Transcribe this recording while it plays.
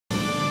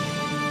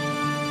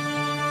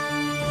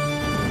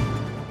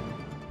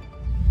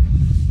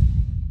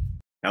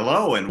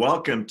Hello and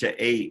welcome to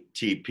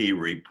ATP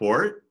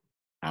Report.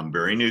 I'm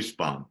Barry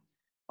Nussbaum.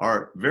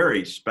 Our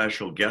very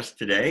special guest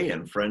today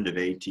and friend of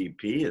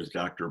ATP is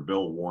Dr.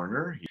 Bill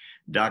Warner.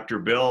 Dr.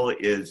 Bill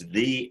is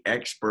the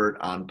expert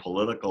on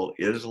political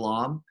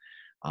Islam.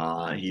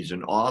 He's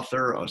an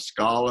author, a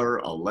scholar,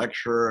 a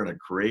lecturer, and a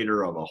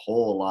creator of a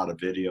whole lot of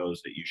videos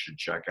that you should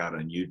check out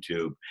on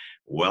YouTube.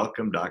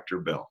 Welcome, Dr.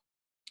 Bill.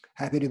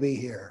 Happy to be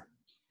here.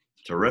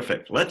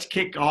 Terrific. Let's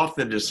kick off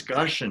the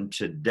discussion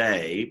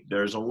today.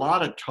 There's a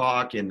lot of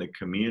talk in the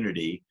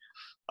community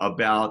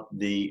about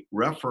the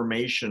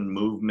reformation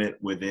movement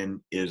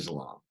within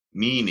Islam,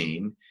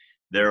 meaning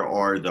there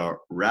are the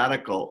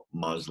radical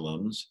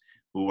Muslims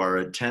who are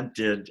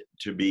attempted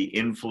to be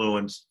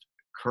influenced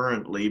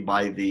currently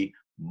by the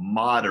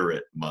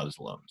moderate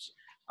Muslims.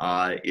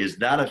 Is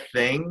that a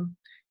thing?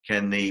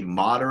 Can the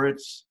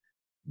moderates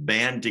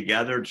band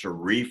together to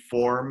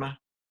reform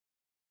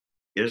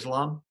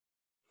Islam?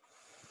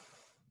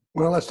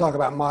 Well, let's talk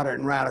about moderate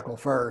and radical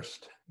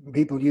first.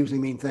 People usually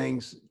mean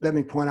things. Let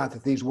me point out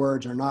that these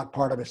words are not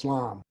part of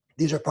Islam.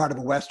 These are part of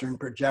a Western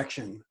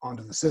projection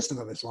onto the system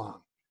of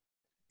Islam.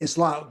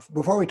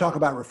 Before we talk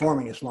about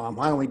reforming Islam,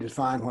 why don't we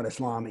define what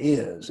Islam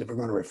is if we're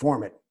going to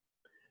reform it?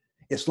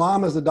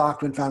 Islam is the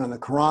doctrine found in the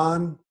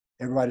Quran.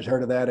 Everybody's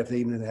heard of that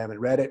even if they haven't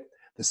read it.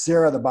 The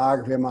Sirah, the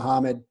biography of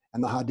Muhammad,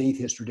 and the Hadith,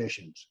 his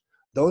traditions.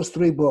 Those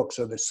three books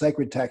are the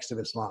sacred text of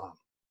Islam.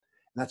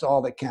 And that's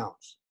all that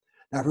counts.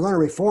 Now, if we're going to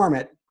reform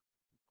it,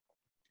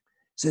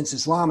 since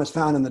Islam is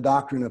found in the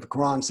doctrine of the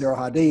Quran,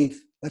 Sirah,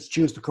 Hadith, let's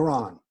choose the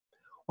Quran.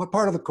 What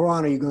part of the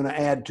Quran are you going to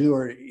add to,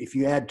 or if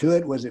you add to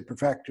it, was it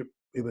perfect?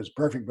 It was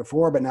perfect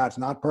before, but now it's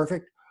not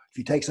perfect. If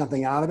you take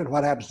something out of it,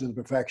 what happens to the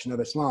perfection of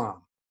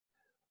Islam?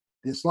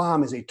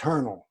 Islam is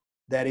eternal.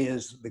 That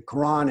is, the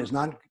Quran is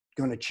not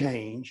going to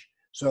change.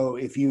 So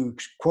if you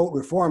quote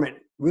reform it,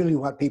 really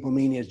what people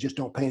mean is just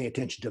don't pay any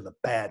attention to the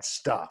bad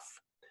stuff.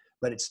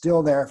 But it's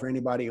still there for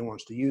anybody who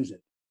wants to use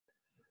it.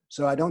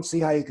 So I don't see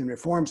how you can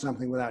reform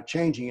something without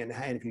changing it.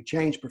 And if you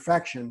change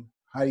perfection,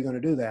 how are you going to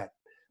do that?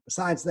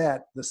 Besides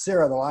that, the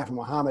Sirah, the life of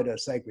Muhammad, a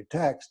sacred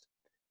text,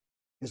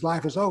 his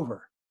life is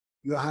over.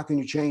 How can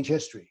you change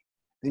history?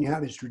 Then you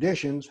have his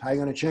traditions. How are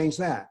you going to change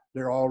that?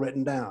 They're all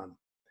written down.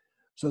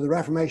 So the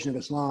reformation of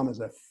Islam is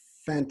a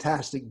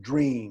fantastic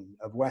dream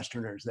of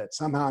Westerners that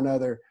somehow or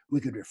another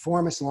we could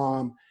reform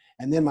Islam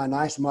and then my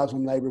nice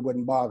Muslim neighbor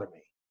wouldn't bother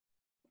me.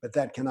 But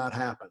that cannot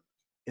happen.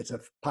 It's a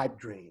pipe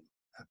dream.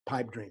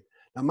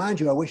 Now, mind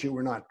you, I wish it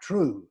were not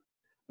true,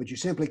 but you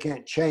simply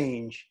can't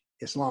change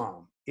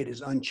Islam. It is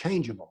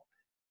unchangeable.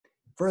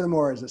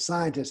 Furthermore, as a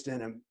scientist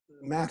and a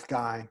math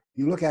guy,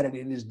 you look at it,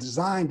 it is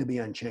designed to be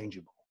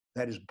unchangeable.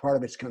 That is part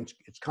of its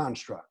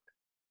construct.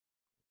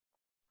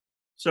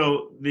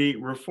 So the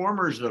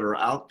reformers that are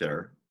out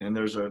there, and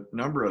there's a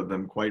number of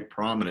them quite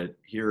prominent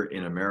here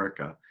in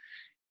America,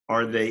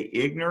 are they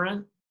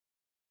ignorant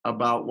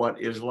about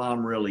what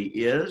Islam really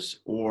is,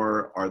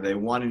 or are they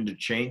wanting to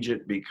change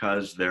it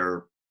because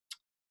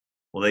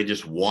they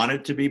just want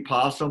it to be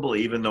possible,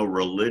 even though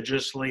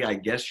religiously, I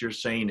guess you're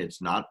saying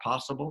it's not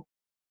possible?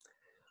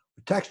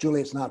 Textually,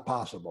 it's not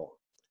possible.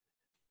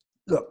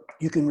 Look,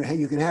 you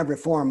can have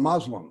reformed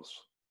Muslims,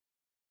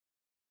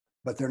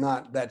 but they're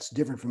not. That's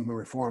different from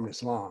reformed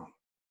Islam.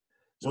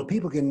 So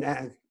people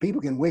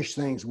can wish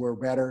things were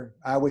better.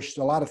 I wish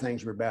a lot of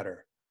things were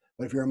better.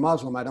 But if you're a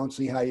Muslim, I don't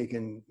see how you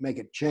can make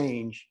it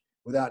change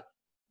without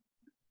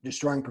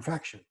destroying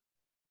perfection.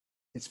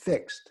 It's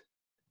fixed.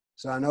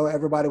 So I know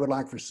everybody would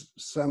like for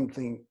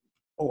something.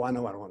 Oh, I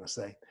know what I want to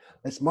say.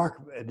 Let's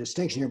mark a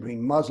distinction here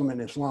between Muslim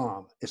and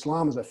Islam.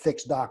 Islam is a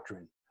fixed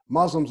doctrine.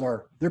 Muslims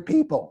they're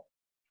people.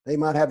 They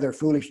might have their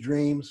foolish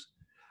dreams.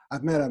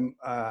 I've met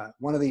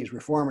one of these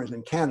reformers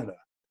in Canada,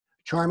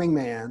 charming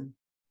man.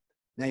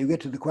 Now you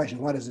get to the question,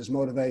 what is his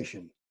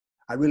motivation?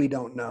 I really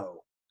don't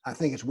know. I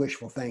think it's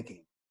wishful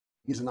thinking.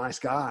 He's a nice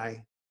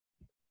guy,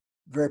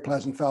 very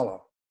pleasant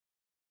fellow.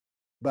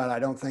 But I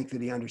don't think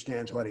that he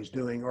understands what he's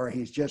doing, or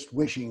he's just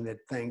wishing that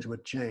things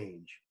would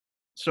change.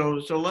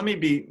 So let me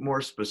be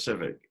more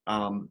specific.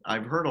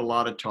 I've heard a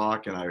lot of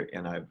talk, and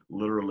I've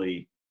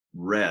literally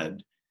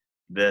read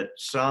that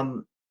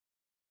some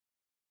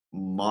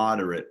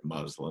moderate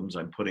Muslims,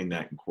 I'm putting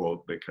that in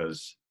quote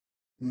because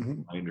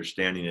my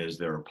understanding is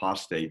they're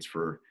apostates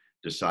for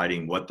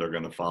deciding what they're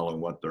going to follow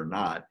and what they're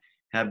not,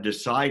 have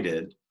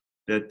decided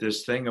that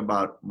this thing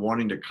about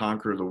wanting to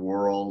conquer the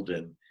world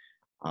and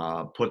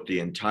put the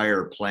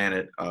entire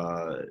planet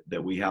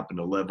that we happen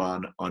to live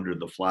on under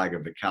the flag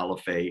of the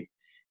caliphate,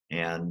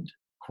 and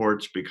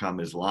courts become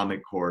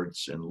Islamic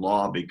courts and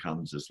law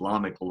becomes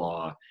Islamic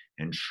law,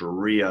 and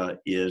Sharia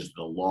is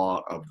the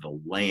law of the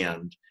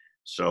land.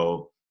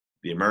 So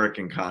the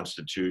American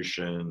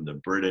Constitution, the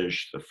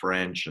British, the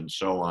French, and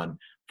so on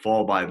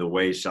fall by the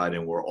wayside,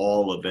 and we're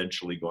all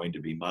eventually going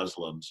to be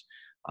Muslims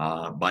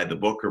by the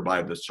book or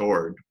by the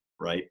sword,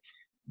 right?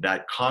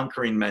 That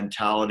conquering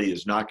mentality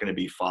is not going to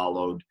be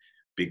followed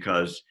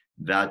because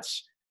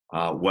that's,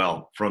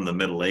 from the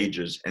Middle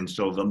Ages. And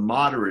so the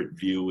moderate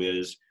view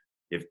is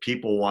if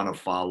people want to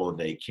follow,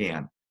 they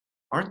can.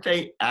 aren't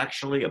they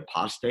actually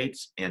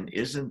apostates? And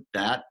isn't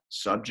that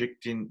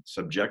subjecting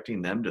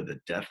them to the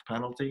death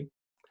penalty?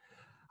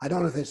 I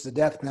don't know if it's the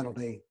death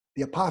penalty.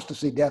 The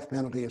apostasy death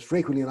penalty is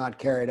frequently not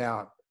carried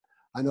out.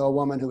 I know a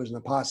woman who was an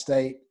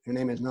apostate. Her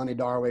name is Nani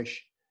Darwish.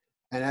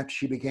 And after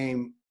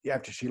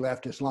she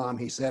left Islam,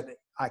 he said,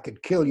 I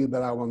could kill you,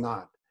 but I will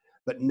not.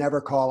 But never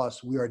call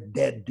us. We are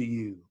dead to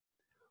you.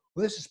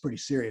 Well, this is pretty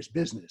serious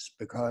business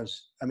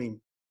because, I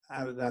mean,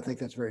 I think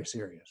that's very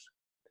serious.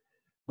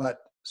 But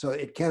so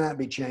it cannot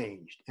be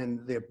changed.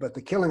 But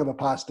the killing of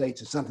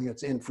apostates is something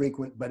that's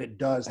infrequent, but it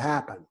does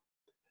happen.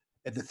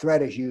 The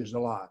threat is used a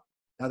lot.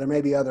 Now, there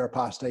may be other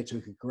apostates who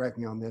could correct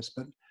me on this,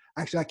 but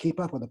actually I keep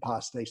up with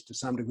apostates to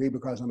some degree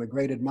because I'm a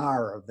great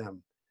admirer of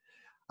them.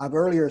 I've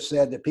earlier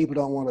said that people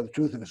don't want to know the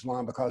truth of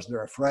Islam because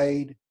they're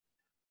afraid.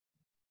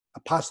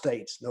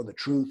 Apostates know the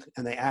truth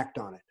and they act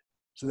on it.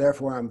 So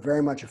therefore, I'm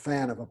very much a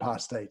fan of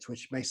apostates,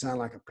 which may sound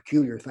like a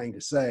peculiar thing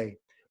to say,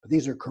 but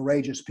these are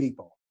courageous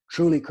people,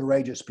 truly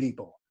courageous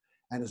people.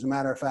 And as a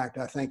matter of fact,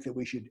 I think that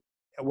we should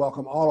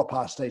welcome all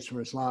apostates from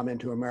Islam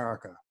into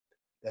America,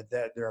 that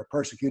there are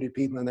persecuted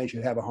people and they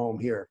should have a home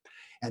here.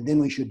 And then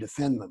we should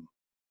defend them.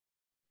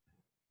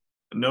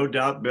 No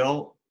doubt,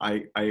 Bill.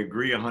 I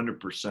agree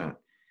 100%.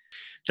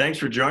 Thanks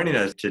for joining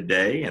us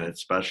today, and a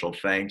special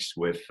thanks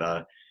with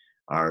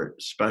our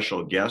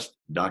special guest,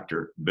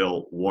 Dr.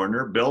 Bill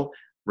Warner. Bill,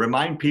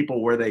 remind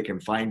people where they can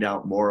find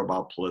out more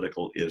about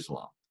political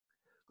Islam.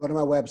 Go to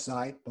my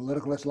website,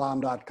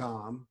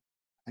 politicalislam.com,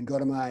 and go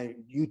to my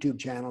YouTube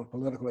channel,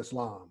 Political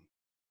Islam.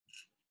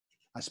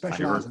 I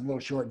specialize in little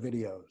short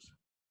videos.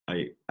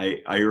 I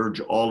urge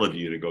all of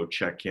you to go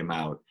check him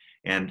out.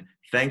 And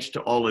thanks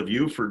to all of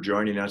you for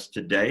joining us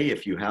today.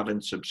 If you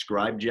haven't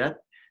subscribed yet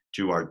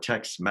to our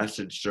text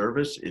message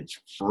service, it's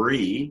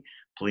free.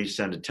 Please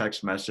send a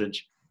text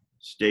message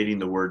stating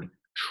the word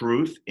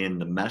truth in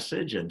the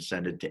message and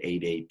send it to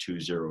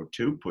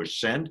 88202. Push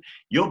send.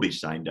 You'll be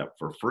signed up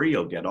for free.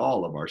 You'll get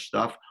all of our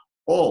stuff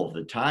all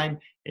the time.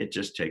 It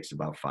just takes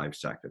about 5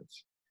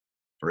 seconds.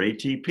 For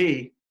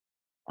ATP,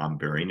 I'm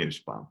Barry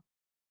Nussbaum.